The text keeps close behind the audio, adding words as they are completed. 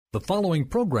The following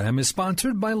program is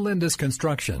sponsored by Lindus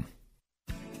Construction.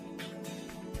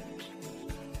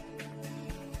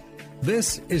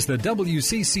 This is the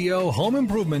WCCO Home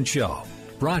Improvement Show,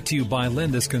 brought to you by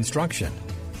Lindus Construction.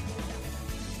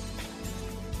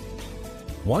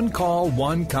 One call,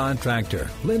 one contractor.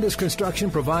 Lindus Construction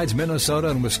provides Minnesota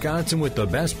and Wisconsin with the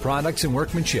best products and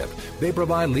workmanship. They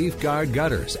provide leaf guard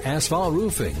gutters, asphalt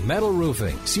roofing, metal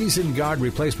roofing, season guard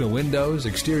replacement windows,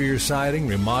 exterior siding,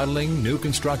 remodeling, new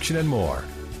construction, and more.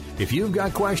 If you've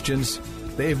got questions,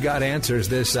 they've got answers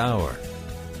this hour.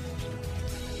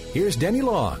 Here's Denny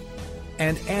Long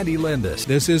and Andy Lindus.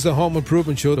 This is the Home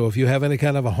Improvement Show. So if you have any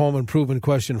kind of a home improvement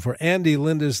question for Andy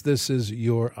Lindus, this is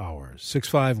your hour.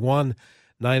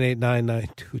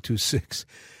 651-989-9226.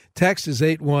 Text is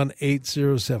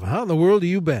 81807. How in the world have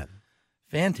you been?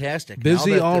 Fantastic.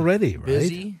 Busy already, right?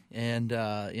 Busy, and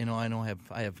I know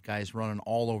I have guys running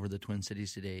all over the Twin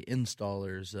Cities today.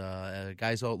 Installers,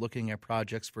 guys out looking at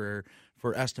projects for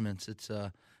estimates. It's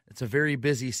a very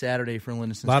busy Saturday for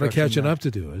Lindus Construction. A lot of catching up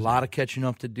to do. A lot of catching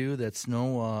up to do. That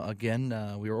snow again.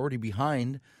 We were already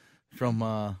behind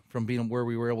from being where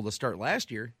we were able to start last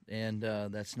year, and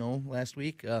that snow last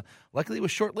week. Luckily, it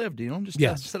was short-lived. Just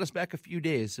set us back a few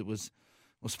days. It was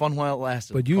fun while it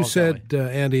lasted. But you said,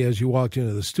 Andy, as you walked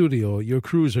into the studio, your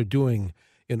crews are doing,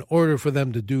 in order for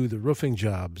them to do the roofing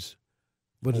jobs,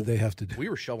 what did they have to do? We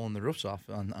were shoveling the roofs off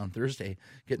on Thursday,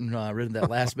 getting rid of that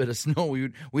last bit of snow. We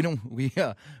weren't.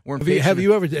 Have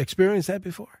you ever experienced that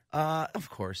before? Of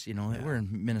course, we're in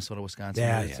Minnesota,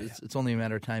 Wisconsin. It's only a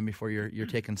matter of time before you're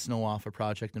taking snow off a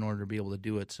project in order to be able to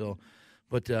do it. So,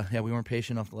 but we weren't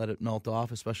patient enough to let it melt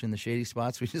off, especially in the shady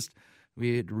spots.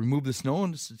 We had to remove the snow,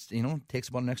 and it takes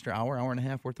about an extra hour and a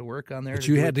half worth of work on there. But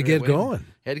you had to get going.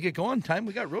 Had to get going. Time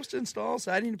we got roofs to install,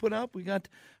 siding to put up. We got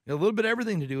a little bit of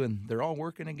everything to do, and they're all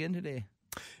working again today.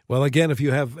 Well, again, if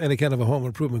you have any kind of a home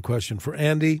improvement question for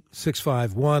Andy,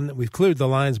 651. We've cleared the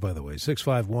lines, by the way.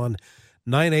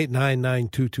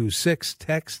 651-989-9226.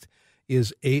 Text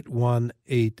is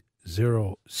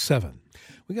 81807.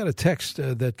 We got a text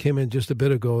that came in just a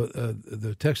bit ago.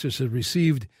 The texter said,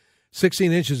 received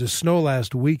 16 inches of snow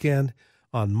last weekend.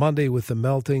 On Monday with the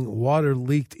melting, water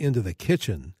leaked into the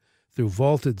kitchen through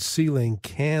vaulted ceiling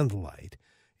candlelight.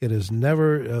 It has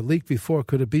never leaked before.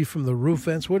 Could it be from the roof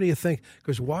vents? What do you think?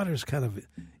 Because water is kind of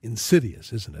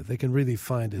insidious, isn't it? They can really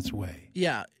find its way.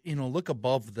 Yeah, look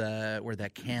above where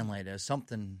that can light is.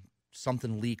 Something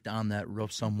leaked on that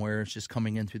roof somewhere. It's just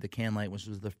coming in through the can light, which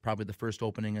was probably the first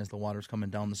opening as the water's coming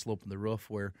down the slope of the roof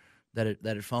where that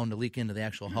it found to leak into the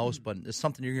actual house. But it's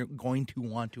something you're going to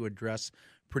want to address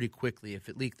pretty quickly. If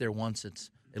it leaked there once,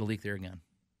 it'll leak there again.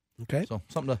 Okay. So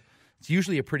it's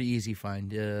usually a pretty easy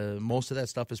find. Most of that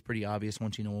stuff is pretty obvious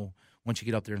once you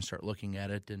get up there and start looking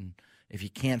at it. And if you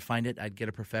can't find it, I'd get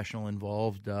a professional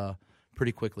involved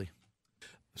pretty quickly.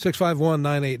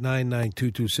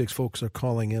 651-989-9226. Folks are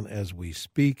calling in as we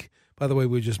speak. By the way,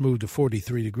 we just moved to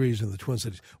 43 degrees in the Twin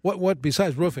Cities. What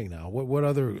besides roofing now? What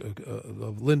other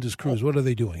Lindus crews? What are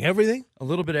they doing? Everything? A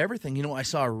little bit of everything. I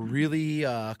saw a really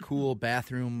cool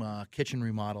bathroom kitchen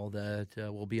remodel that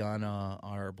will be on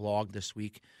our blog this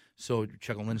week. So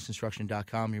check out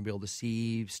lindusconstruction.com. You'll be able to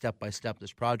see step by step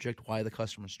this project, why the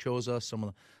customers chose us, some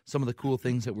of the cool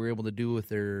things that we're able to do with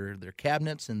their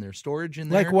cabinets and their storage in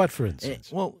there. Like what, for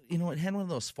instance? It had one of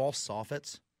those false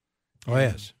soffits. Oh,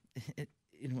 yes.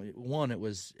 It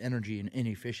was energy and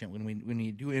inefficient. When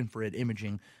you do infrared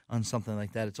imaging on something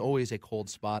like that, it's always a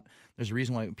cold spot. There's a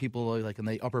reason why people, like in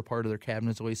the upper part of their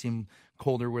cabinets, always seem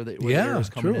colder where the air is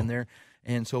coming in there.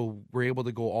 And so we're able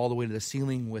to go all the way to the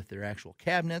ceiling with their actual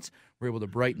cabinets. We're able to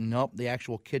brighten up the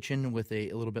actual kitchen with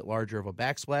a little bit larger of a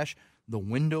backsplash. The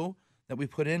window that we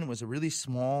put in was a really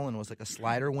small, and it was like a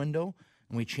slider window,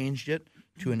 and we changed it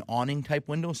to an awning type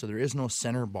window, so there is no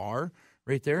center bar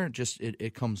right there.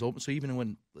 It comes open. So even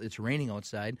when it's raining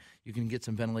outside, you can get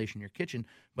some ventilation in your kitchen.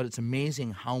 But it's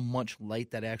amazing how much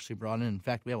light that actually brought in. In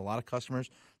fact, we have a lot of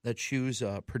customers that choose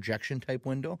a projection type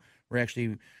window. We're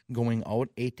actually going out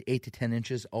 8 to 10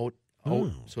 inches out.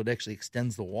 So it actually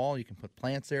extends the wall. You can put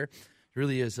plants there. It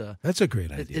really is that's a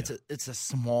great idea. It's a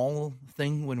small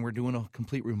thing when we're doing a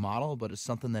complete remodel, but it's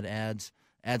something that adds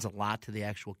a lot to the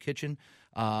actual kitchen.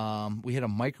 We had a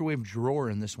microwave drawer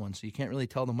in this one, so you can't really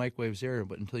tell the microwave's there,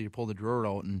 but until you pull the drawer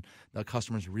out, and the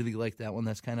customers really like that one.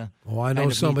 That's kind of I know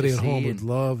somebody at home would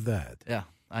love that. Yeah,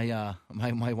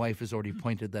 my wife has already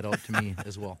pointed that out to me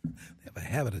as well. They have a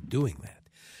habit of doing that.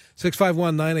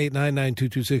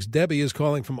 651-989-9226. Debbie is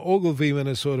calling from Ogilvie,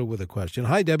 Minnesota, with a question.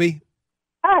 Hi, Debbie.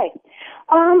 Hi.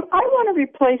 I want to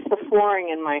replace the flooring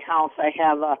in my house. I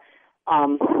have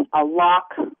a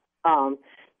lock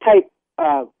type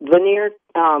veneer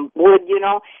wood,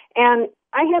 and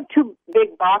I have two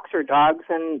big boxer dogs,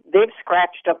 and they've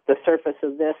scratched up the surface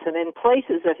of this, and in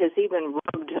places it has even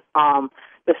rubbed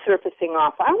the surfacing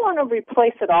off. I want to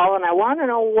replace it all, and I want to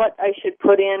know what I should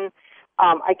put in.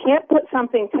 I can't put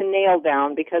something to nail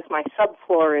down because my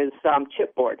subfloor is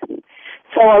chipboard.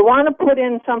 So I want to put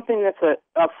in something that's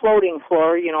a floating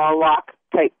floor, a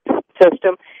lock-type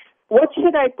system. What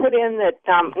should I put in that,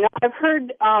 now I've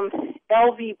heard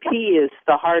LVP is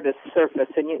the hardest surface,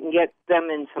 and you can get them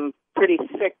in some pretty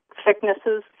thick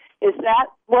thicknesses. Is that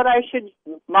what I should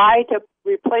buy to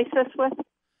replace this with?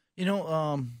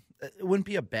 It wouldn't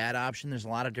be a bad option. There's a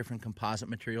lot of different composite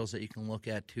materials that you can look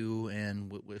at, too,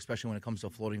 and especially when it comes to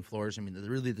floating floors. I mean,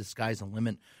 really the sky's the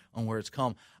limit on where it's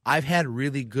come. I've had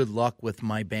really good luck with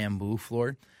my bamboo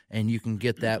floor, and you can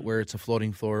get that where it's a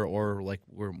floating floor or like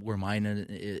where mine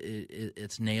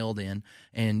it's nailed in,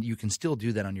 and you can still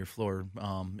do that on your floor.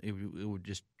 It would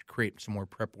just create some more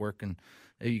prep work, and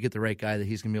you get the right guy that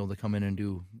he's going to be able to come in and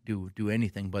do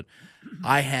anything. But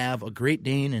I have a Great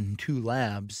Dane and 2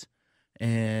 Labs,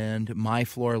 and my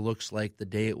floor looks like the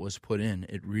day it was put in.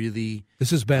 It really.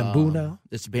 This is bamboo now?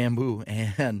 It's bamboo,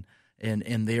 and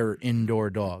they are indoor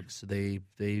dogs. They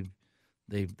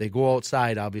go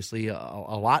outside obviously a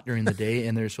lot during the day,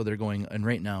 and they're going. And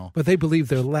right now, but they believe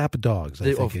they're lap dogs.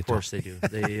 Of course they do.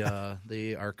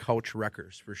 They are couch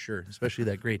wreckers for sure. Especially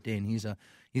that Great Dane.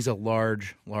 He's a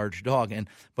large dog,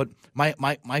 but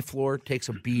my floor takes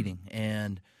a beating,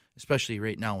 and especially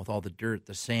right now with all the dirt,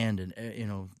 the sand,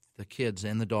 and the kids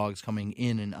and the dogs coming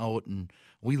in and out, and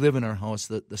we live in our house.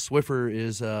 The Swiffer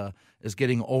is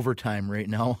getting overtime right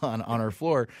now on our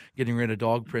floor, getting rid of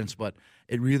dog prints. But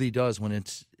it really does when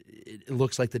it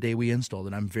looks like the day we installed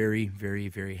it. I'm very, very,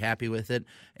 very happy with it.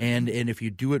 And if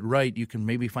you do it right, you can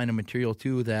maybe find a material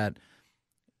too that,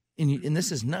 and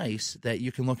this is nice, that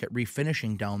you can look at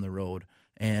refinishing down the road.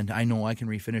 And I know I can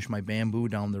refinish my bamboo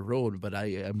down the road, but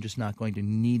I'm just not going to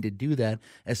need to do that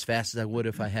as fast as I would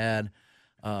if I had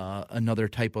another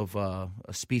type of a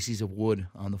species of wood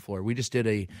on the floor. We just did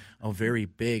a very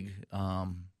big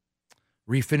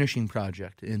refinishing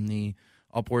project in the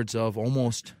upwards of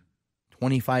almost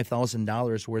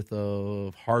 $25,000 worth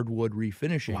of hardwood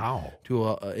refinishing. Wow!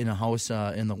 In a house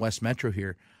in the West Metro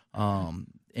here,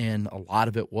 and a lot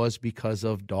of it was because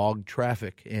of dog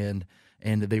traffic, and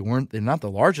they're not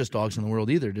the largest dogs in the world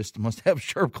either, just must have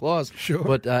sharp claws. Sure.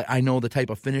 But I know the type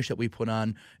of finish that we put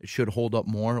on, it should hold up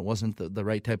more. It wasn't the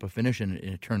right type of finish, and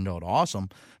it turned out awesome.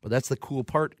 But that's the cool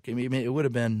part. I mean, it would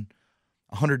have been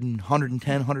 $110,000,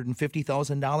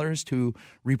 $150,000 to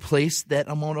replace that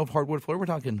amount of hardwood floor. We're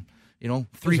talking,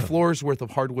 3 floors worth of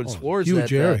hardwood floors.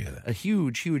 Huge area. A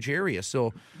huge area.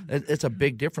 So it's a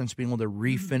big difference being able to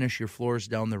refinish your floors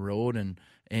down the road and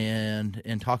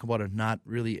talk about a not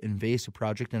really invasive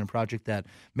project and a project that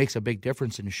makes a big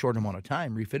difference in a short amount of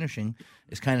time. Refinishing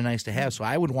is kind of nice to have. So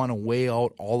I would want to weigh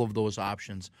out all of those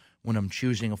options when I'm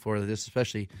choosing a floor like this,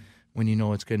 especially when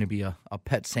it's going to be a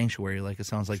pet sanctuary like it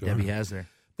sounds like Sure. Debbie has there.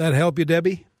 That help you,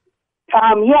 Debbie?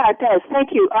 Yeah, it does. Thank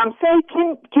you. Say,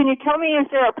 can you tell me, is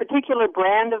there a particular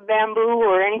brand of bamboo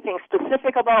or anything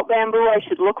specific about bamboo I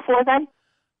should look for then?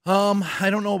 I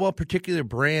don't know about particular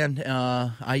brand.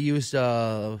 I used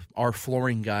our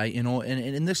flooring guy,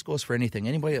 and this goes for anything.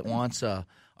 Anybody that wants a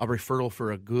referral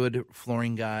for a good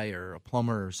flooring guy or a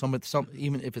plumber or some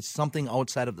even if it's something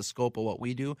outside of the scope of what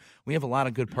we do, we have a lot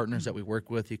of good partners that we work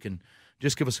with. You can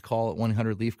just give us a call at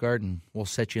 1-800-LEAF-GUARD, and we'll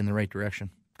set you in the right direction.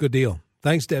 Good deal.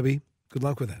 Thanks, Debbie. Good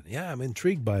luck with that. Yeah, I'm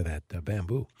intrigued by that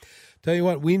bamboo. Tell you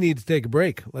what, we need to take a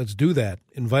break. Let's do that.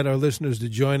 Invite our listeners to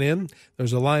join in.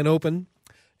 There's a line open.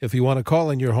 If you want to call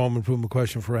in your home improvement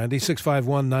question for Andy,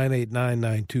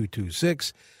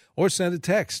 651-989-9226, or send a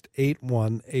text,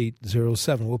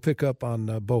 81807. We'll pick up on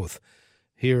both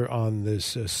here on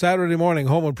this Saturday morning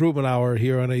Home Improvement Hour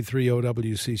here on 830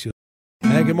 WCCO.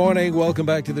 And good morning. Welcome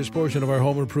back to this portion of our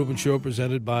Home Improvement Show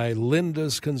presented by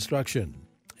Lindus Construction.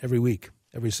 Every week,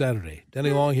 every Saturday.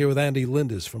 Denny Long here with Andy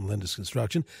Lindus from Lindus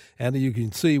Construction. Andy, you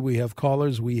can see we have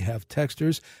callers, we have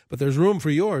texters, but there's room for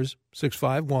yours,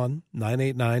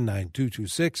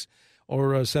 651-989-9226,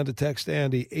 or send a text to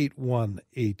Andy,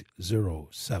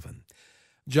 81807.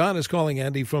 John is calling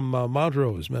Andy from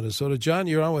Montrose, Minnesota. John,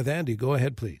 you're on with Andy. Go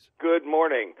ahead, please. Good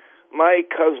morning. My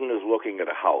cousin is looking at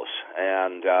a house,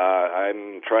 and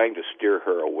I'm trying to steer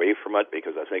her away from it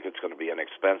because I think it's going to be an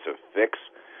expensive fix.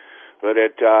 But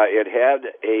it had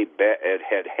a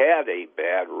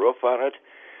bad roof on it.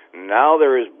 Now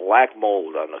there is black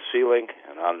mold on the ceiling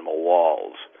and on the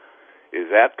walls. Is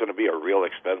that going to be a real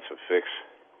expensive fix?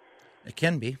 It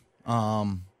can be.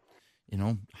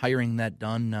 hiring that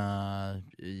done,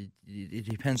 it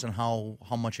depends on how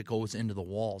much it goes into the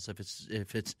walls.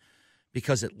 If it's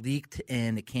because it leaked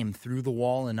and it came through the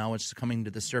wall and now it's coming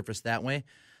to the surface that way,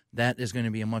 that is going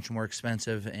to be a much more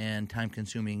expensive and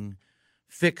time-consuming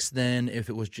fix than if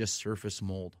it was just surface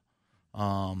mold.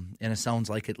 And it sounds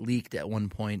like it leaked at one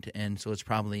point, and so it's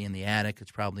probably in the attic,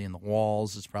 it's probably in the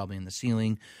walls, it's probably in the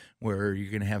ceiling, where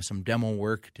you're going to have some demo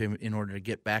work in order to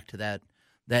get back to that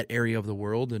area of the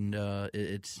world. And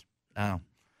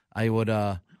I would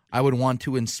want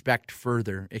to inspect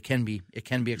further. It can be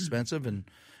expensive, and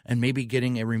maybe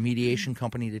getting a remediation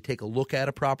company to take a look at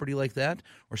a property like that,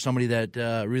 or somebody that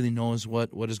really knows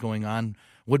what is going on,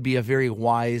 would be a very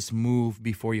wise move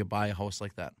before you buy a house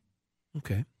like that.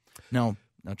 Okay. Now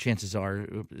chances are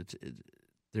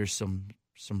there's some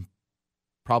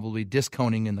probably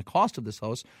discounting in the cost of this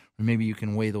house, or maybe you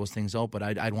can weigh those things out. But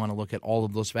I'd want to look at all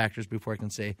of those factors before I can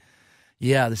say,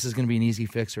 yeah, this is going to be an easy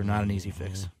fix or not an easy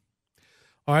fix.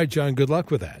 All right, John, good luck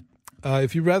with that.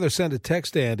 If you'd rather send a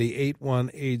text to Andy,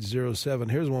 81807,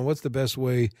 here's one. What's the best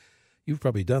way, you've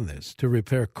probably done this, to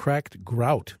repair cracked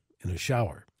grout in a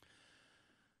shower?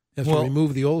 You have to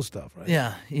remove the old stuff, right?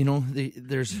 Yeah,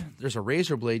 there's a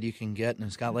razor blade you can get, and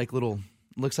it's got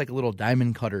looks like a little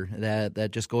diamond cutter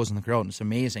that just goes in the grout, and it's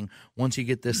amazing. Once you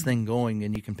get this thing going,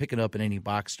 and you can pick it up in any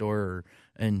box store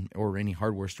or any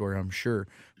hardware store, I'm sure.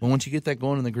 But once you get that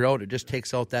going in the grout, it just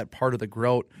takes out that part of the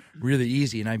grout really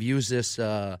easy. And I've used this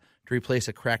to replace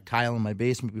a cracked tile in my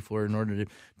basement before in order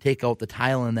to take out the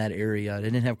tile in that area. I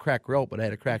didn't have cracked grout, but I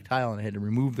had a cracked tile, and I had to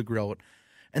remove the grout.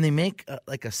 And they make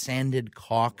like a sanded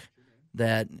caulk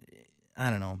that, I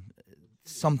don't know,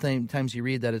 sometimes you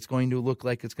read that it's going to look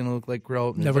like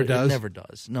grout. And Never does. It never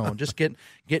does. No, just get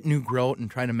new grout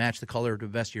and try to match the color to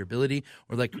the best of your ability.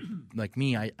 Or like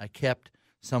me, I kept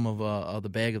some of the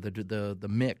bag of the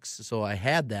mix, so I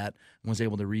had that and was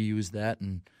able to reuse that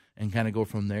and kind of go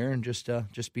from there. And just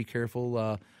be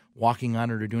careful walking on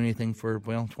it or doing anything for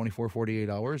 24, 48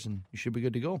 hours, and you should be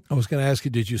good to go. I was going to ask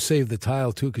you, did you save the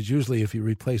tile too? Because usually if you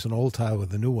replace an old tile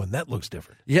with a new one, that looks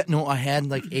different. Yeah, no, I had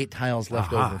like 8 tiles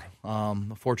left over,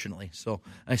 fortunately. So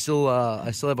I still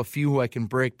have a few I can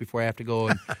break before I have to go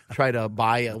and try to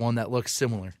buy one that looks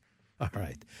similar. All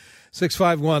right.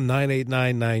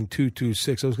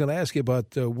 651-989-9226. I was going to ask you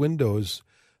about windows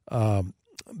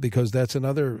because that's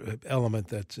another element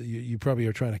that you probably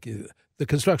are trying to – the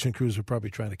construction crews are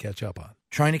probably trying to catch up on.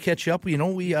 Trying to catch up. We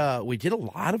did a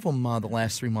lot of them the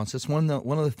last 3 months. It's one of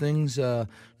the things. No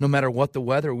matter what the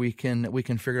weather, we can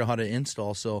figure out how to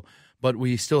install. So, but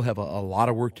we still have a lot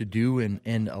of work to do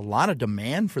and a lot of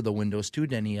demand for the windows too,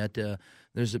 Denny.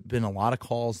 There's been a lot of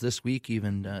calls this week.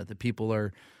 Even the people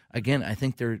are, again, I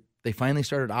think they finally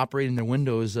started operating their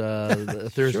windows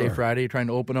Thursday, Sure. Friday, trying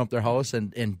to open up their house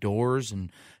and doors,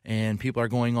 and people are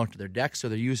going out to their decks, so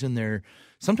they're using their.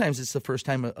 Sometimes it's the first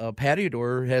time a patio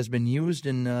door has been used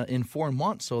in 4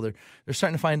 months, so they're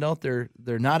starting to find out they're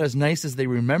not as nice as they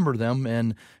remember them,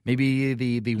 and maybe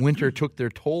the winter took their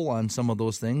toll on some of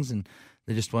those things, and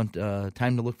they just want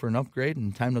time to look for an upgrade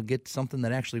and time to get something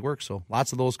that actually works. So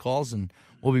lots of those calls, and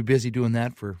we'll be busy doing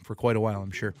that for quite a while, I'm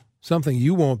sure. Something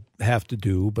you won't have to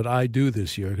do, but I do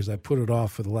this year because I put it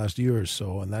off for the last year or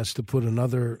so, and that's to put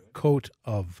another coat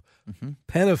of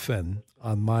Penafin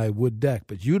on my wood deck.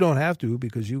 But you don't have to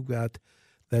because you've got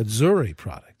that Zuri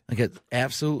product. I got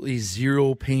absolutely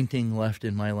zero painting left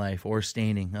in my life or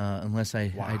staining unless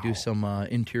I do some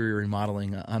interior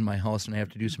remodeling on my house and I have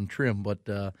to do some trim. But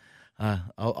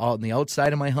on the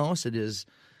outside of my house, it is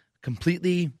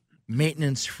completely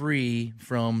maintenance-free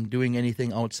from doing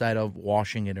anything outside of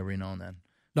washing it every now and then.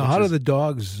 Now, how do the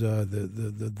dogs,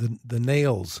 the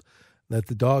nails that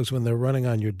the dogs, when they're running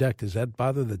on your deck, does that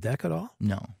bother the deck at all?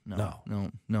 No.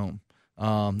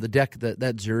 The deck,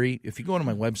 that Zuri, if you go to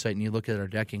my website and you look at our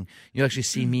decking, you actually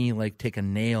see me like take a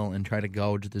nail and try to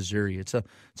gouge the Zuri. It's a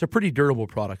pretty durable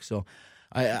product, so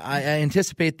I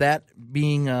anticipate that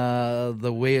being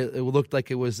the way it looked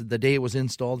like it was the day it was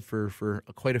installed for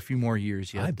quite a few more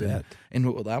years yet. I bet. And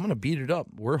I'm going to beat it up.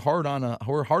 We're hard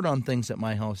on things at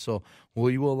my house, so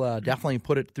we will definitely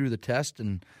put it through the test.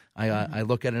 And I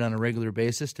look at it on a regular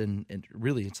basis, and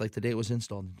really, it's like the day it was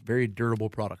installed. Very durable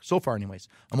product so far, anyways.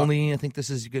 I think this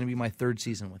is going to be my 3rd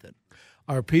season with it.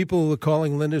 Are people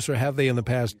calling Lindus, or have they in the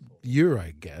past year,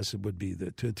 I guess, it would be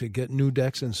to get new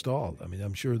decks installed? I mean,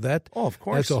 I'm sure that of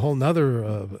course. That's a whole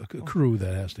nother crew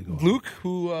that has to go. Luke,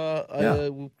 who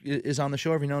is on the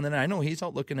show every now and then, I know he's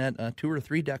out looking at 2 or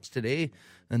 3 decks today,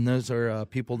 and those are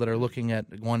people that are looking at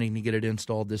wanting to get it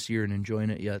installed this year and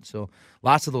enjoying it yet. So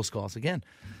lots of those calls. Again,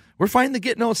 we're finally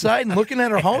getting outside and looking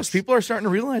at our house. People are starting to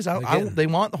realize they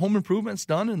want the home improvements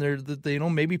done, and they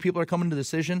maybe people are coming to the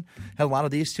decision. Had a lot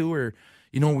of these too, where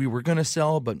we were going to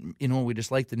sell, but we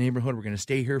just like the neighborhood. We're going to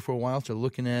stay here for a while. So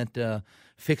looking at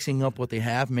fixing up what they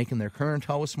have, making their current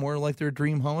house more like their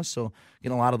dream house. So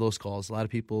getting a lot of those calls. A lot of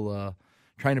people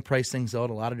trying to price things out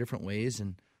a lot of different ways,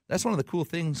 and that's one of the cool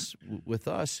things with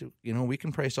us. We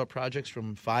can price out projects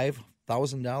from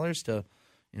 $5,000 to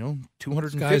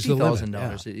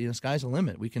 $250,000. Sky's the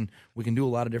limit. We can do a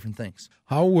lot of different things.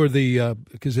 How were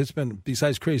because it's been,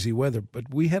 besides crazy weather,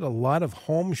 but we had a lot of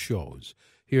home shows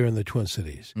here in the Twin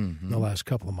Cities in the last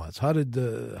couple of months. How did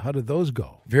those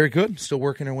go? Very good. Still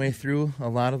working our way through a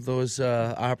lot of those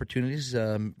opportunities.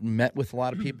 Met with a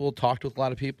lot of people, talked with a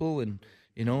lot of people, and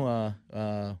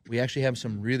we actually have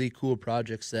some really cool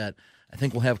projects that I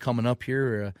think we'll have coming up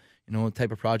here.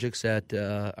 Type of projects that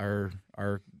are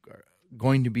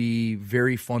going to be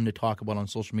very fun to talk about on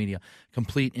social media.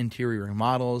 Complete interior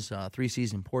remodels,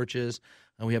 3-season porches.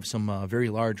 We have some very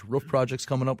large roof projects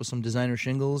coming up with some designer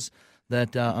shingles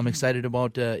that I'm excited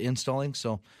about installing.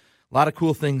 So a lot of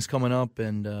cool things coming up,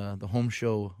 and the home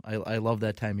show, I love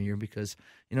that time of year because,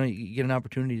 you get an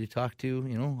opportunity to talk to,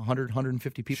 100,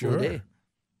 150 people a day.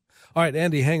 All right,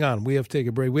 Andy, hang on. We have to take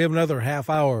a break. We have another half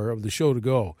hour of the show to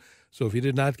go. So if you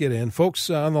did not get in, folks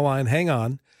on the line, hang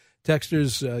on.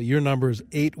 Texters, your number is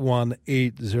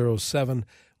 81807.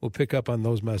 We'll pick up on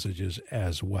those messages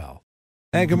as well.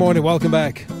 And good morning. Welcome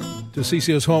back to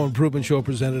CCO's Home Improvement Show,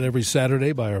 presented every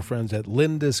Saturday by our friends at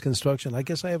Lindus Construction. I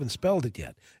guess I haven't spelled it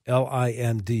yet.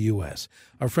 Lindus.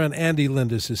 Our friend Andy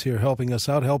Lindus is here helping us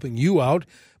out, helping you out,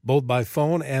 both by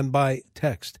phone and by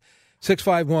text.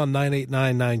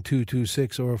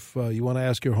 651-989-9226, or if you want to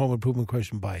ask your home improvement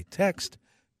question by text,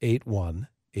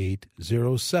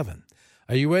 81807.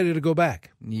 Are you ready to go back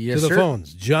to the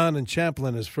phones? John in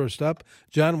Champlin is first up.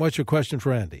 John, what's your question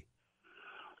for Andy?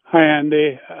 Hi,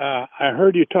 Andy. I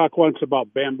heard you talk once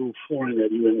about bamboo flooring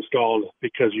that you installed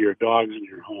because of your dogs in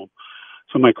your home.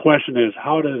 So my question is,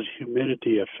 how does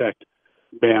humidity affect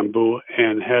bamboo,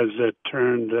 and has it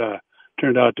turned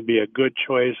out to be a good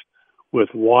choice with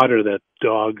water that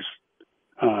dogs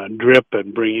drip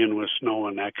and bring in with snow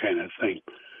and that kind of thing?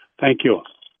 Thank you.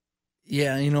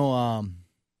 Yeah,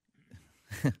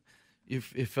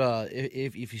 if you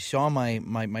saw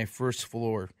my first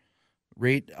floor,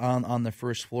 right on the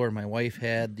first floor, my wife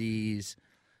had these.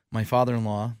 My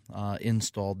father-in-law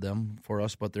installed them for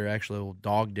us, but they're actually old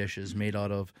dog dishes made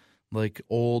out of like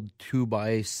old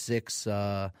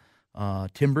 2x6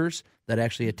 timbers that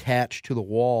actually attach to the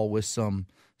wall with some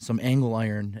angle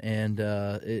iron, and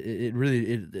it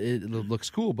looks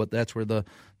cool. But that's where the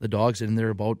dogs, and they're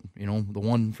about, the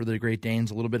one for the Great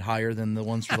Danes a little bit higher than the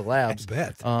ones for the Labs. I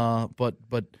bet. But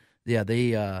yeah,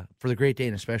 they for the Great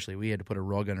Dane especially, we had to put a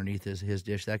rug underneath his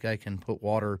dish. That guy can put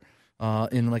water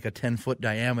in like a 10-foot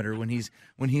diameter when he's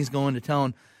going to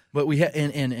town. But we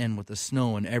and with the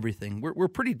snow and everything, we're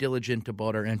pretty diligent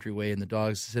about our entryway, and the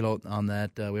dogs sit out on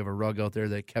that. We have a rug out there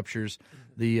that captures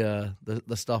the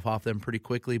stuff off them pretty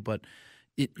quickly. But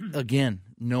it, again,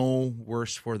 no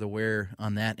worse for the wear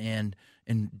on that end,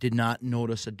 and did not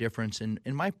notice a difference. In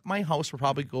my house will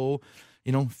probably go,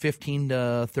 15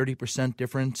 to 30%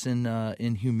 difference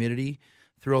in humidity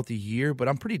throughout the year. But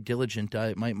I'm pretty diligent.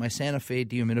 My Santa Fe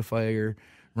dehumidifier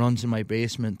runs in my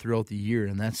basement throughout the year,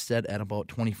 and that's set at about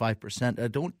 25%. I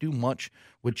don't do much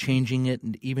with changing it,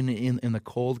 even in the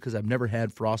cold, because I've never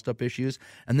had frost up issues.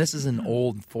 And this is an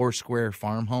old 4-square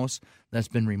farmhouse that's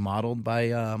been remodeled by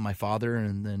my father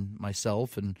and then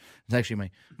myself. And it's actually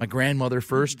my grandmother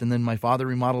first, and then my father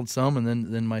remodeled some, and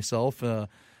then myself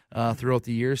throughout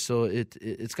the years. So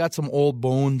it's got some old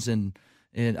bones, and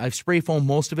I've spray foamed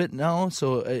most of it now,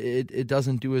 so it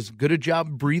doesn't do as good a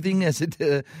job breathing as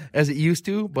it used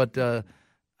to. But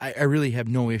I really have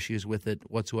no issues with it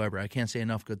whatsoever. I can't say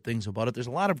enough good things about it. There's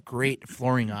a lot of great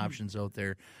flooring options out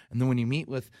there, and then when you meet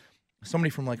with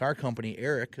somebody from like our company,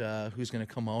 Eric, who's going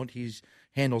to come out, he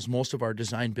handles most of our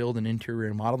design, build, and interior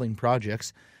remodeling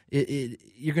projects.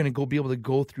 You're going to be able to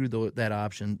go through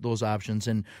those options,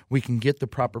 and we can get the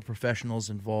proper professionals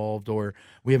involved. Or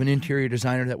we have an interior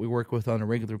designer that we work with on a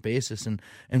regular basis, and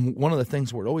one of the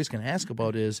things we're always going to ask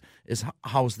about is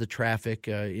how's the traffic,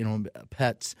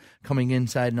 pets coming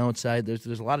inside and outside.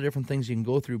 There's a lot of different things you can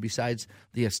go through besides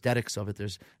the aesthetics of it.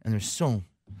 There's so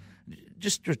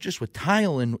just with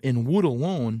tile and wood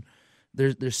alone.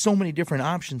 there's so many different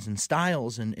options and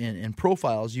styles and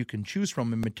profiles you can choose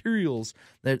from, and materials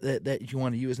that you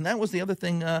want to use. And that was the other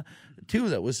thing too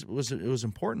that was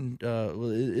important.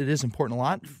 It is important a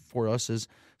lot for us is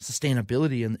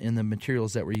sustainability in the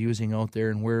materials that we're using out there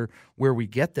and where we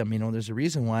get them. There's a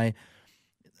reason why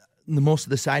most of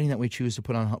the siding that we choose to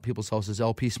put on people's houses is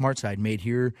LP Smart Side, made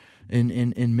here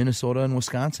in Minnesota and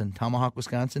Wisconsin, Tomahawk,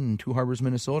 Wisconsin, and Two Harbors,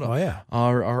 Minnesota. Oh yeah,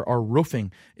 our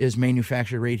roofing is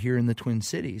manufactured right here in the Twin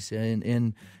Cities,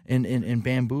 and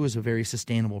bamboo is a very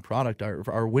sustainable product.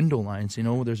 Our window lines,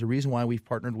 there's a reason why we've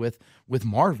partnered with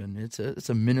Marvin. It's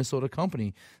a Minnesota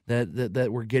company that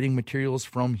we're getting materials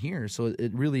from here. So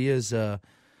it really is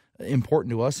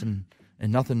important to us, and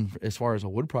nothing as far as a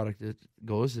wood product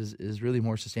goes is really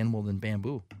more sustainable than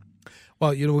bamboo.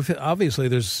 Well, obviously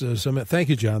there's some. Thank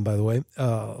you, John. By the way,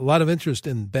 a lot of interest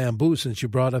in bamboo since you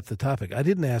brought up the topic. I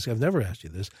didn't ask. I've never asked you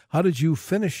this. How did you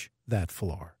finish that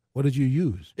floor? What did you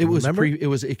use? It came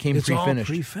it's pre-finished. All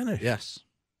pre-finished. Yes.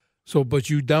 So,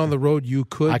 but you down the road,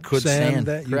 I could sand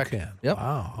that. Correct. You can. Yep.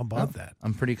 Wow, how about that?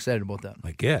 I'm pretty excited about that.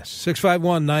 I guess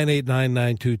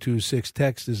 651-989-9226.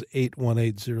 Text is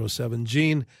 81807.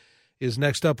 Gene is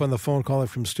next up on the phone, caller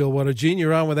from Stillwater. Gene,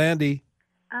 you're on with Andy.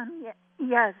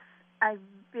 Yes, I've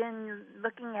been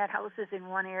looking at houses in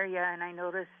one area, and I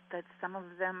noticed that some of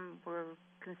them were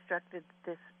constructed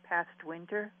this past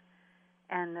winter,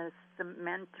 and the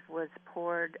cement was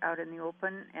poured out in the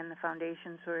open, and the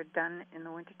foundations were done in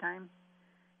the wintertime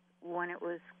when it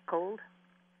was cold.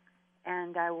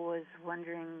 And I was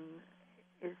wondering,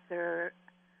 is there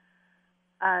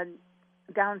a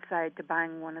downside to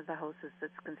buying one of the houses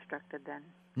that's constructed then?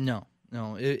 No.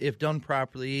 If done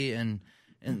properly, and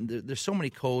there's so many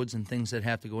codes and things that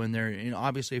have to go in there.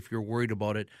 Obviously, if you're worried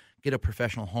about it, get a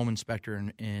professional home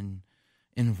inspector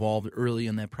involved early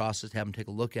in that process, have them take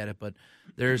a look at it. But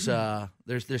there's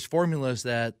formulas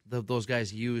that those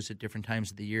guys use at different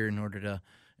times of the year in order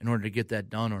to get that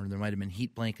done, or there might have been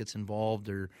heat blankets involved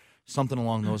or something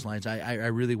along those lines. I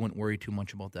really wouldn't worry too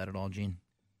much about that at all, Gene.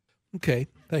 Okay.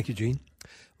 Thank you, Gene.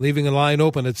 Leaving a line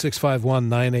open at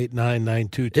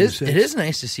 651-989-9226. It is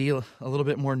nice to see a little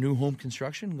bit more new home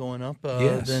construction going up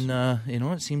yes. than,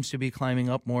 it seems to be climbing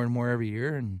up more and more every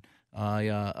year. And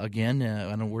again,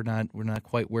 I know we're not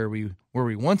quite where we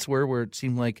once were, where it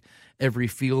seemed like every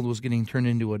field was getting turned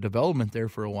into a development there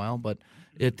for a while. But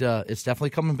it's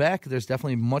definitely coming back. There's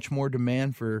definitely much more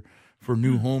demand for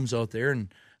new homes out there. And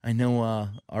I know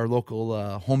our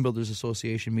local Home Builders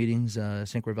Association meetings,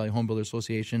 St. Croix Valley Home Builders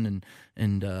Association,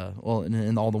 and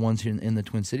all the ones here in the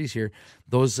Twin Cities here,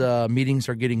 those meetings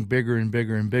are getting bigger and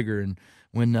bigger and bigger. And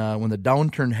when the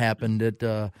downturn happened,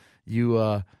 the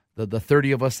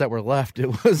 30 of us that were left,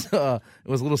 it was a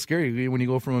little scary when you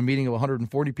go from a meeting of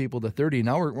 140 people to 30.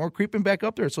 Now we're creeping back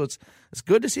up there, so it's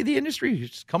good to see the industry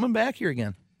coming back here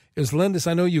again. Is Lindus,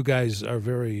 I know you guys are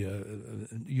very,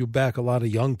 you back a lot of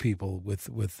young people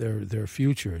with their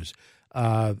futures.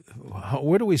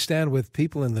 Where do we stand with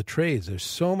people in the trades? There's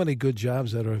so many good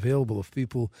jobs that are available if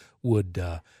people would,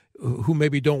 who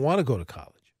maybe don't want to go to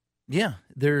college. Yeah,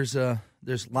 there's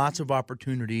lots of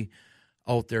opportunity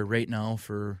out there right now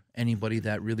for anybody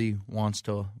that really wants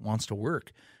to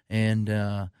work.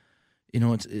 And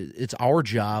it's our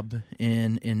job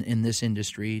in this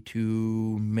industry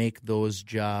to make those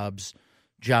jobs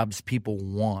people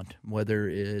want, whether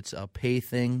it's a pay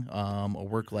thing, a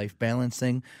work-life balance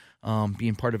thing,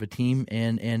 being part of a team,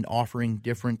 and offering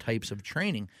different types of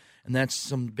training. And that's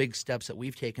some big steps that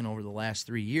we've taken over the last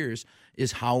 3 years,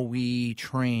 is how we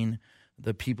train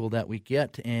the people that we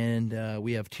get. And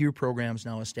we have tier programs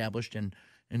now established in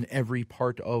every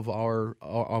part of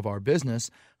our business,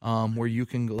 where you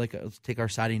can let's take our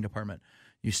siding department.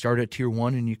 You start at tier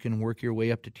 1 and you can work your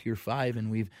way up to tier 5, and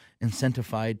we've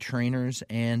incentivized trainers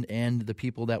and the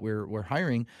people that we're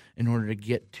hiring in order to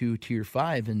get to tier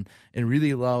 5, and it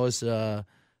really allows us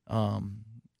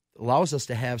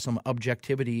to have some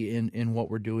objectivity in what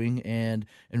we're doing, and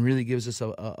really gives us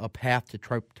a path to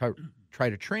try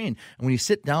to train. And when you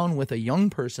sit down with a young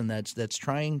person that's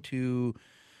trying to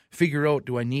figure out,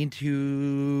 do I need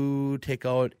to take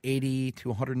out $80,000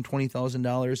 to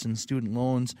 $120,000 in student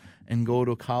loans and go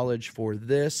to college for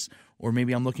this, or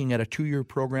maybe I'm looking at a 2-year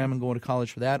program and going to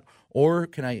college for that, or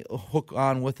can I hook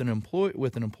on with an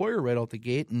employer right out the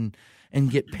gate and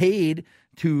get paid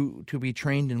to be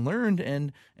trained and learned,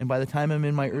 and by the time I'm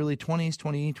in my early 20s,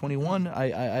 20, 21,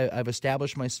 I've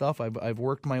established my stuff. I've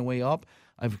worked my way up.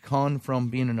 I've gone from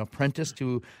being an apprentice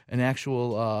to an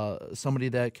actual somebody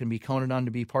that can be counted on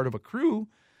to be part of a crew,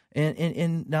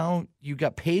 And now you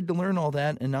got paid to learn all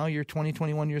that, and now you're 20,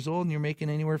 21 years old, and you're making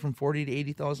anywhere from $40,000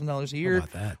 to $80,000 a year. How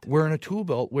about that? Wearing a tool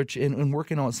belt, and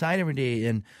working outside every day,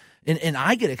 and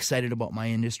I get excited about my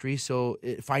industry. So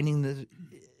if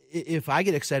I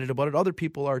get excited about it, other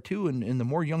people are too. And the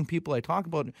more young people I talk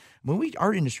about,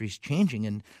 our industry is changing,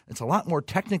 and it's a lot more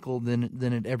technical than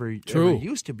it ever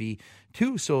used to be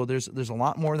too. So there's a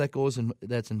lot more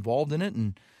that's involved in it,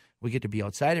 and we get to be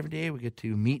outside every day. We get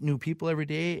to meet new people every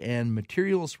day, and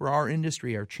materials for our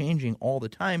industry are changing all the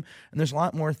time. And there's a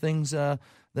lot more things that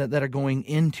are going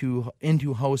into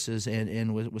houses,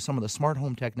 and with some of the smart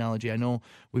home technology. I know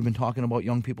we've been talking about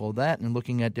young people with that and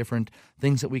looking at different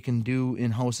things that we can do in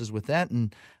houses with that.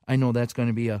 And I know that's going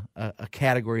to be a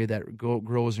category that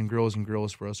grows and grows and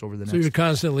grows for us over the next you're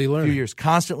constantly learning. Few years.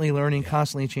 Constantly learning,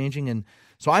 constantly changing. And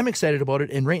so I'm excited about it.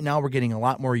 And right now we're getting a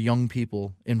lot more young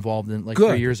people involved than like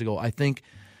 3 years ago. I think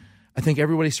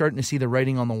everybody's starting to see the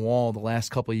writing on the wall the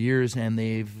last couple of years, and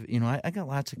I got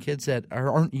lots of kids that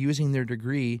aren't using their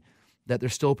degree, that they're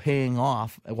still paying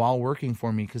off while working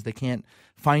for me because they can't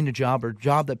find a job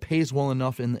that pays well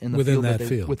enough in the within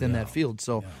field within that field.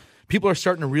 So people are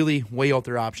starting to really weigh out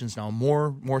their options now,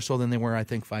 more so than they were, I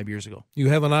think, 5 years ago. You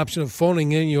have an option of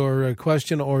phoning in your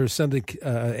question or sending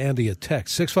Andy a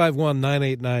text,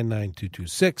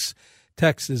 651-989-9226.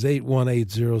 Text is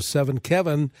 81807.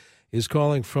 Kevin is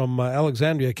calling from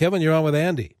Alexandria. Kevin, you're on with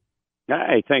Andy.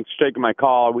 Hi, thanks for taking my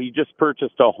call. We just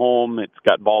purchased a home. It's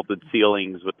got vaulted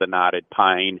ceilings with the knotted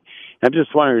pine. I'm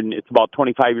just wondering, it's about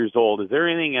 25 years old. Is there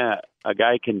anything a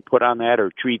guy can put on that or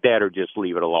treat that or just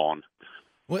leave it alone?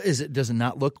 What is it? Does it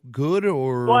not look good,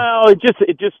 or? Well, it just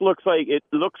looks like it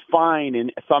looks fine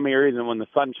in some areas, and when the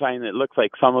sun shines, it looks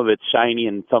like some of it's shiny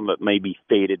and some of it may be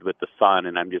faded with the sun.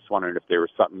 And I'm just wondering if there was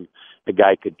something the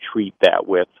guy could treat that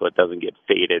with so it doesn't get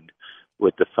faded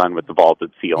with the sun with the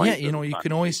vaulted ceiling. Yeah, you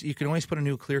can always put a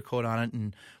new clear coat on it.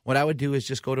 And what I would do is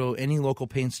just go to any local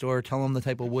paint store, tell them the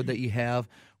type of wood that you have,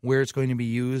 where it's going to be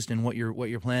used, and what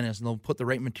your plan is, and they'll put the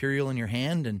right material in your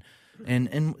hand. And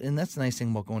that's the nice thing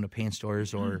about going to paint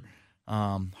stores or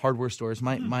hardware stores.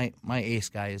 My ace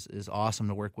guy is awesome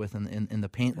to work with in the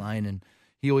paint line, and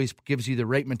he always gives you the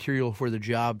right material for the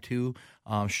job too.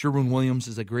 Sherwin-Williams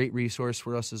is a great resource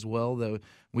for us as well that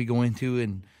we go into,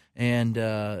 and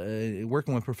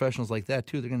working with professionals like that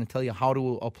too. They're going to tell you how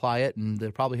to apply it, and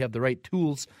they'll probably have the right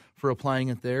tools for applying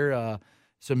it there.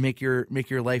 So make your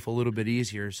life a little bit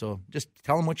easier. So just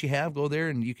tell them what you have, go there,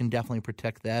 and you can definitely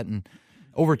protect that. And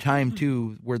over time,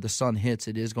 too, where the sun hits,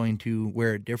 it is going to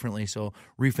wear it differently. So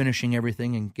refinishing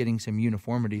everything and getting some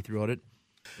uniformity throughout it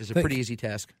is a pretty easy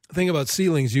task. Think about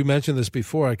ceilings. You mentioned this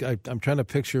before. I'm trying to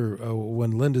picture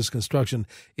when Lindus Construction,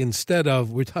 instead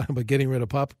of, we're talking about getting rid of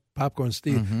popcorn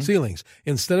ceilings,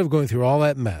 instead of going through all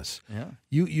that mess,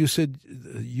 you said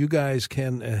you guys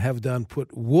can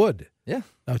put wood. Yeah.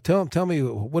 Now tell me,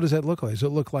 what does that look like? Does it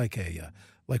look like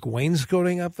like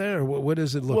wainscoting up there, or what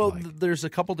does it look like? Well, there's a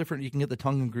couple different. You can get the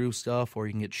tongue and groove stuff, or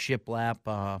you can get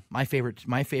shiplap. My favorite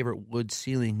wood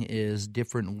ceiling is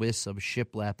different widths of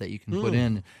shiplap that you can put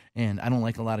in, and I don't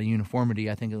like a lot of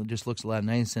uniformity. I think it just looks a lot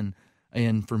nice, and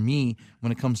for me,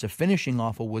 when it comes to finishing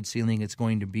off a wood ceiling, it's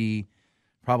going to be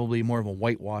probably more of a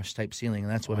whitewash type ceiling,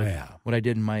 and that's what I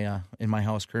did in my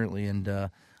house currently. And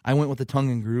I went with the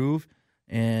tongue and groove,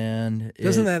 and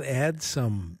doesn't that add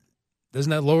some?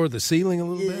 Doesn't that lower the ceiling a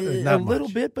little bit? Or not a little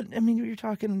bit, but I mean, you're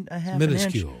talking a half an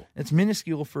inch. It's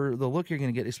minuscule for the look you're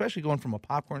going to get, especially going from a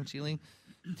popcorn ceiling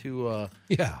to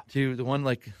the one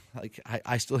like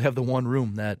I still have the one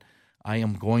room that I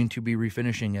am going to be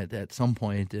refinishing at some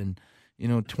point. And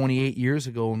 28 years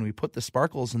ago when we put the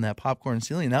sparkles in that popcorn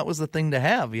ceiling, that was the thing to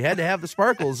have. You had to have the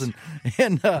sparkles, and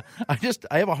I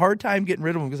have a hard time getting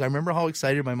rid of them because I remember how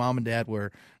excited my mom and dad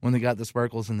were when they got the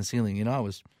sparkles in the ceiling. I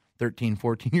was 13,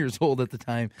 14 years old at the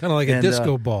time. Kind of like a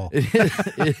disco ball.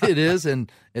 It is,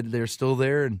 and they're still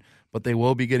there, but they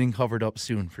will be getting covered up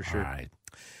soon for sure. All right.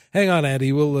 Hang on,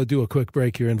 Andy. We'll do a quick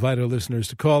break here. Invite our listeners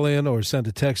to call in or send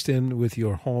a text in with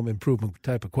your home improvement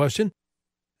type of question.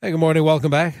 Hey, good morning. Welcome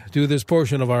back to this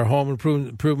portion of our home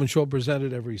improvement show,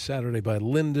 presented every Saturday by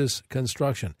Lindus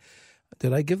Construction.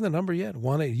 Did I give the number yet?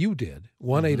 You did.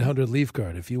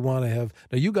 1-800-LEAF-GUARD. If you want to have...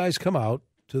 Now, you guys come out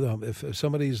to them. If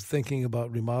somebody's thinking about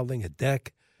remodeling a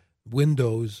deck,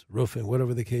 windows, roofing,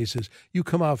 whatever the case is, you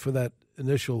come out for that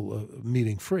initial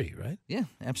meeting free, right? Yeah,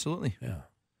 absolutely. Yeah.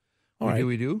 All right.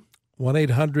 We do.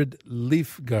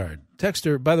 1-800-LEAF-GUARD.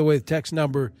 Texter, by the way, the text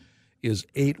number is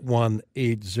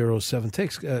 81807.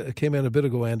 Text came in a bit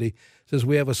ago, Andy. Says,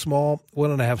 we have a small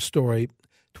 1.5-story,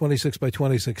 26 by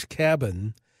 26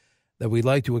 cabin that we'd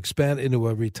like to expand into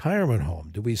a retirement home.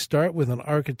 Do we start with an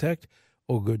architect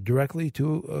or go directly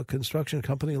to a construction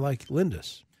company like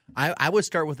Lindus? I would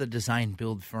start with a design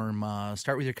build firm.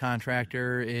 Start with your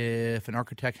contractor. If an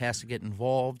architect has to get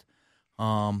involved,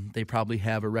 they probably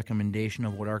have a recommendation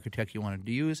of what architect you want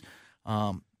to use.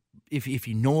 If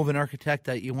you know of an architect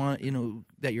that you want,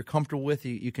 that you're comfortable with,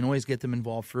 you can always get them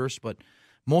involved first. But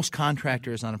most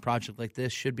contractors on a project like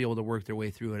this should be able to work their way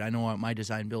through it. I know my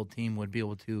design build team would be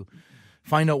able to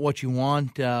find out what you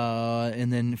want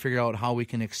and then figure out how we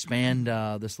can expand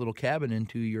this little cabin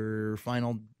into your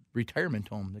final retirement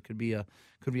home. That could be a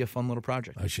fun little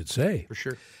project. I should say. For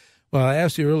sure. Well, I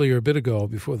asked you earlier a bit ago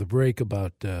before the break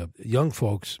about young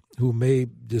folks who may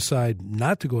decide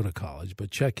not to go to college but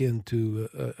check into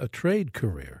a trade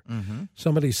career. Mm-hmm.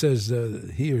 Somebody says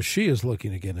he or she is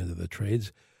looking to get into the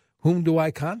trades. Whom do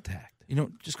I contact?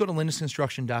 Just go to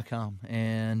lindusconstruction.com,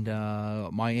 and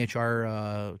my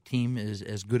HR team is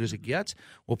as good as it gets.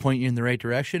 We'll point you in the right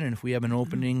direction, and if we have an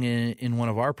opening in one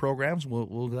of our programs,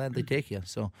 we'll gladly take you.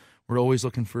 So we're always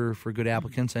looking for good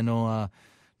applicants. I know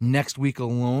next week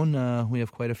alone we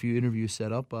have quite a few interviews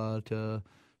set up and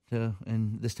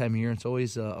this time of year it's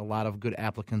always a lot of good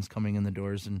applicants coming in the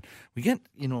doors, and we get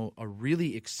a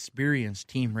really experienced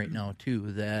team right now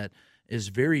too that is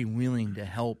very willing to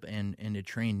help and to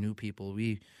train new people.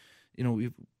 We've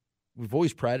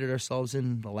always prided ourselves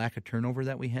in the lack of turnover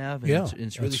that we have, and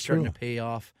it's really starting to pay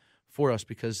off for us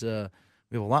because we have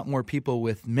a lot more people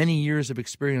with many years of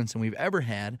experience than we've ever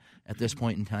had at this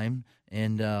point in time,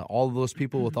 and all of those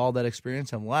people with all that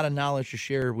experience have a lot of knowledge to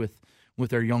share with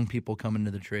our young people coming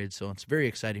to the trade. So it's very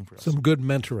exciting for us. Some good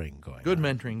mentoring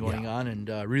going on, and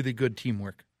really good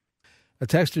teamwork. A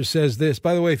texter says this.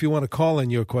 By the way, if you want to call in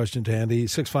your question to Andy,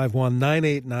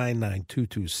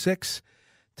 651-989-9226.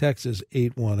 Text is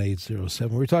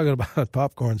 81807. We're talking about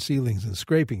popcorn ceilings and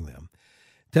scraping them.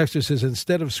 Texter says,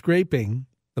 instead of scraping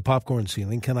the popcorn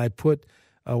ceiling, can I put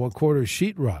 1/4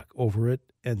 sheetrock over it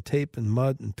and tape and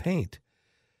mud and paint?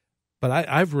 But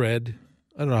I've read,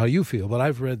 I don't know how you feel, but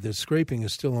I've read that scraping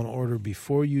is still in order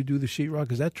before you do the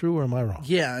sheetrock. Is that true, or am I wrong?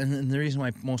 Yeah, and the reason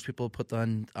why most people put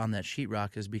on that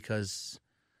sheetrock is because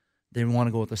they want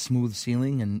to go with a smooth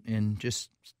ceiling, and just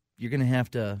you're going to have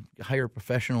to hire a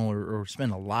professional or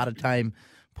spend a lot of time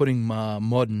putting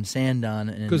mud and sand on.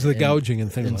 Because of the gouging and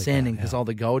things like that. And sanding, because all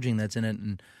the gouging that's in it.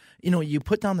 And, you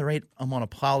put down the right amount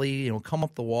of poly, come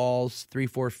up the walls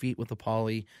 3-4 feet with the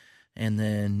poly,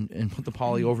 and put the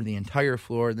poly over the entire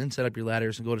floor, then set up your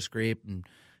ladders and go to scrape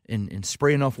and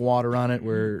spray enough water on it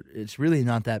where it's really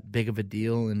not that big of a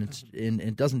deal, and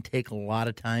it doesn't take a lot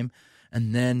of time.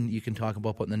 And then you can talk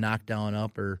about putting the knockdown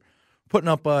up or putting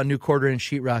up a new 1/4 inch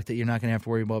sheetrock that you're not going to have to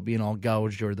worry about being all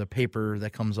gouged or the paper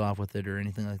that comes off with it or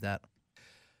anything like that.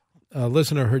 A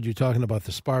listener heard you talking about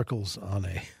the sparkles on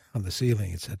the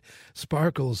ceiling. It said,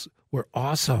 sparkles were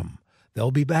awesome.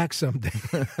 They'll be back someday.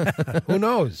 Who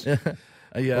knows?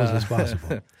 It's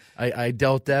possible. I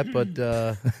doubt that, but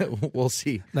we'll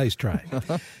see. Nice try.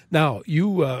 Now,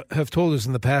 you have told us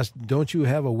in the past, don't you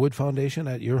have a wood foundation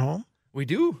at your home? We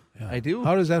do. Yeah. I do.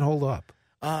 How does that hold up?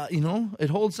 It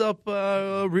holds up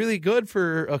really good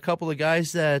for a couple of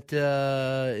guys that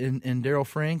in Daryl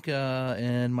Frank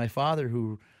and my father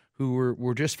who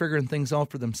were just figuring things out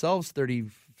for themselves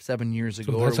 37 years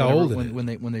ago. So that's how old it is.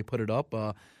 When they put it up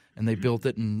and they built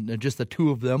it, and just the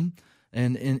two of them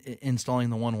and installing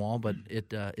the one wall. But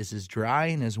it is as dry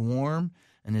and as warm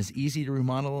and as easy to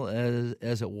remodel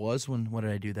as it was what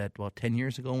did I do that about 10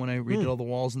 years ago when I redid all the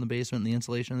walls in the basement and the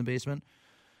insulation in the basement.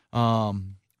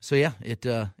 So yeah,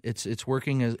 it's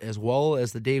working as well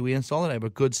as the day we installed it. I have a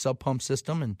good sub pump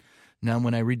system, and now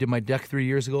when I redid my deck 3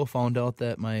 years ago, found out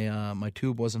that my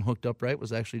tube wasn't hooked up right.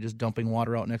 Was actually just dumping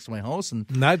water out next to my house, and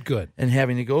not good, and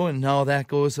having to go. And now that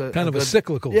goes a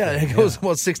cyclical. Yeah, thing. It goes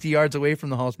about 60 yards away from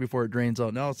the house before it drains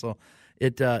out now. So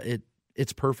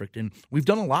it's perfect, and we've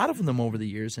done a lot of them over the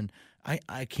years, and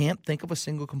I can't think of a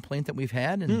single complaint that we've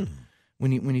had. And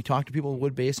when you talk to people with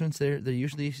wood basements, they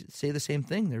usually say the same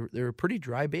thing. They're a pretty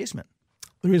dry basement.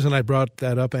 The reason I brought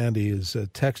that up, Andy, is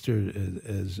Texter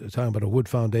is talking about a wood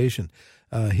foundation.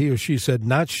 He or she said,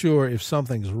 not sure if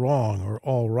something's wrong or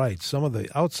all right. Some of the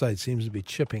outside seems to be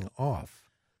chipping off.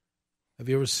 Have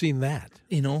you ever seen that?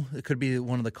 It could be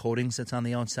one of the coatings that's on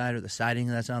the outside or the siding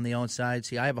that's on the outside.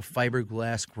 See, I have a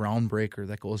fiberglass ground breaker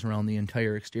that goes around the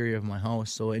entire exterior of my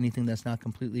house. So anything that's not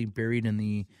completely buried in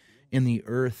the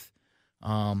earth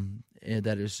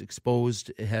that is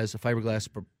exposed, it has a fiberglass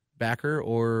backer,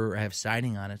 or I have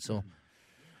siding on it. So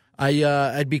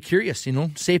I'd be curious,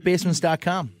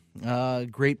 safebasements.com.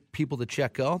 Great people to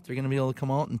check out. They're going to be able to come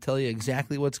out and tell you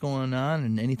exactly what's going on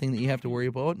and anything that you have to worry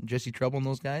about. And Jesse Trouble and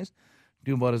those guys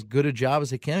do about as good a job as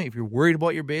they can. If you're worried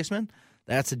about your basement,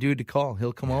 that's the dude to call.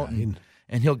 He'll come out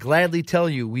and he'll gladly tell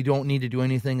you we don't need to do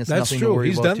anything. It's That's nothing true. to worry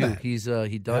He's about. done Too. that.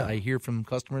 He does. I hear from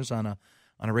customers on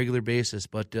a regular basis.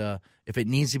 But if it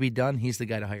needs to be done, he's the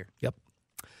guy to hire. Yep.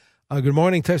 Good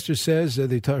morning. Tester says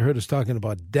they heard us talking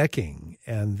about decking,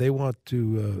 and they want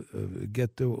to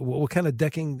get the what kind of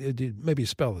decking? Maybe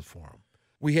spell it for them.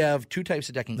 We have two types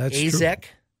of decking. That's AZEK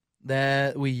true.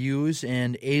 that we use,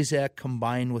 and AZEK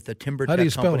combined with the Timber How Tech do you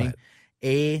spell company. that?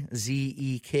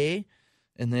 AZEK.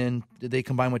 And then they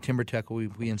combine with Timber Tech,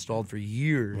 we installed for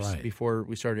years before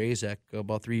we started AZEK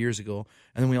about 3 years ago.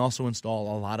 And then we also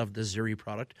install a lot of the Zuri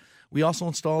product. We also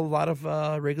install a lot of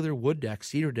regular wood decks,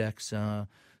 cedar decks,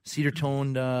 cedar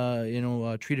toned,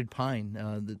 treated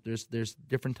pine. There's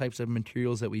different types of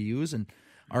materials that we use, and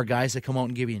our guys that come out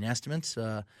and give you an estimates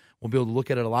will be able to look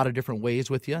at it a lot of different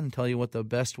ways with you and tell you what the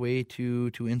best way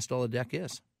to install a deck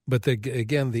is. But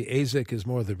again, the AZEK is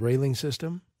more the railing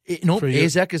system.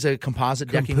 AZEK is a composite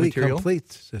decking material.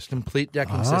 Complete system. Complete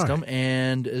decking system,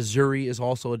 and Zuri is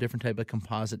also a different type of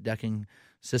composite decking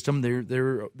system.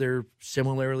 They're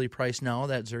similarly priced now.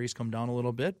 That Zuri's come down a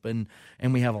little bit, and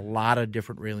we have a lot of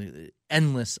different railing,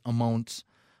 endless amounts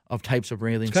of types of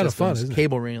railing systems. It's kind of fun, isn't it?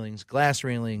 Cable railings, glass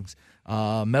railings,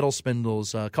 metal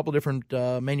spindles, a couple different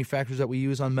manufacturers that we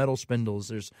use on metal spindles.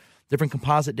 There's different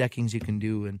composite deckings you can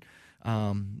do, and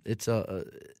it's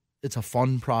a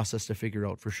fun process to figure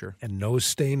out for sure. And no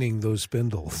staining those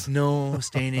spindles. No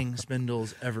staining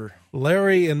spindles ever.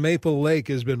 Larry in Maple Lake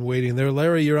has been waiting there.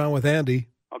 Larry, you're on with Andy.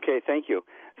 Okay, thank you.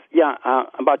 Yeah,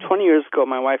 about 20 years ago,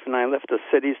 my wife and I left the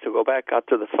cities to go back out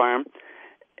to the farm,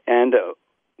 and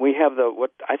we have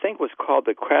what I think was called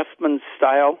the Craftsman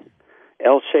style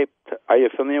L-shaped. Are you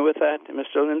familiar with that,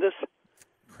 Mr. Lindus?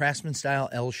 Craftsman style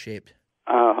L-shaped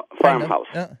farmhouse.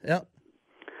 Yeah.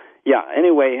 Yeah.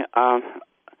 Anyway,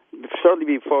 shortly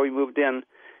before we moved in,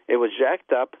 it was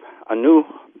jacked up. A new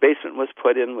basement was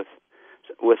put in with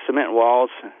cement walls.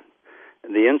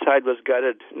 The inside was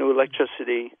gutted. New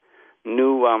electricity,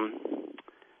 new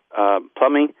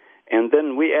plumbing, and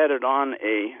then we added on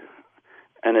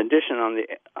an addition on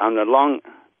the long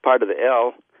part of the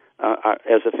L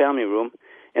as a family room,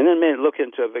 and then made it look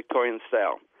into a Victorian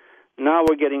style. Now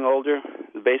we're getting older.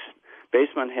 The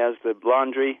basement has the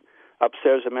laundry,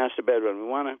 upstairs a master bedroom. We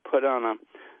want to put on a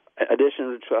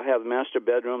addition which will have the master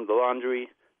bedroom, the laundry,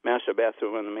 master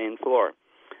bathroom on the main floor.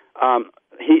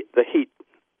 The heat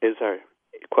is our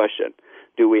question.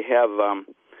 Do we have a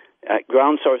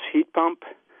ground source heat pump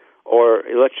or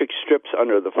electric strips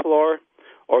under the floor,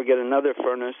 or get another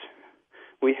furnace?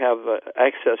 We have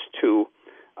access to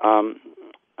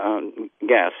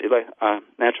gas,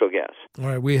 natural gas. All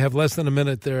right, we have less than a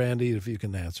minute there, Andy, if you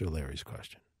can answer Larry's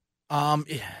question.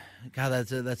 God,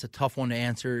 that's a tough one to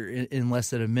answer in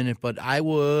less than a minute. But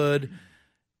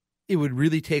it would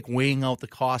really take weighing out the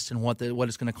cost and what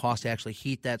it's going to cost to actually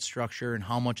heat that structure and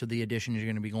how much of the addition you're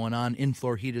going to be going on.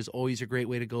 In-floor heat is always a great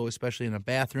way to go, especially in a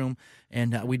bathroom.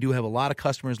 And we do have a lot of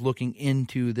customers looking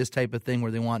into this type of thing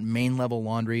where they want main-level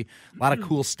laundry. A lot of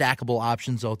cool stackable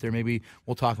options out there. Maybe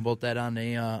we'll talk about that on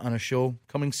a show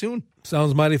coming soon.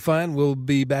 Sounds mighty fine. We'll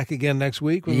be back again next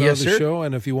week with another show.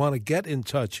 And if you want to get in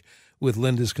touch with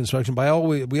Lindus Construction,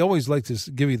 we always like to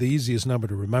give you the easiest number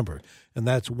to remember, and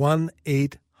that's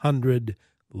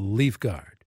 1-800-LEAF GUARD.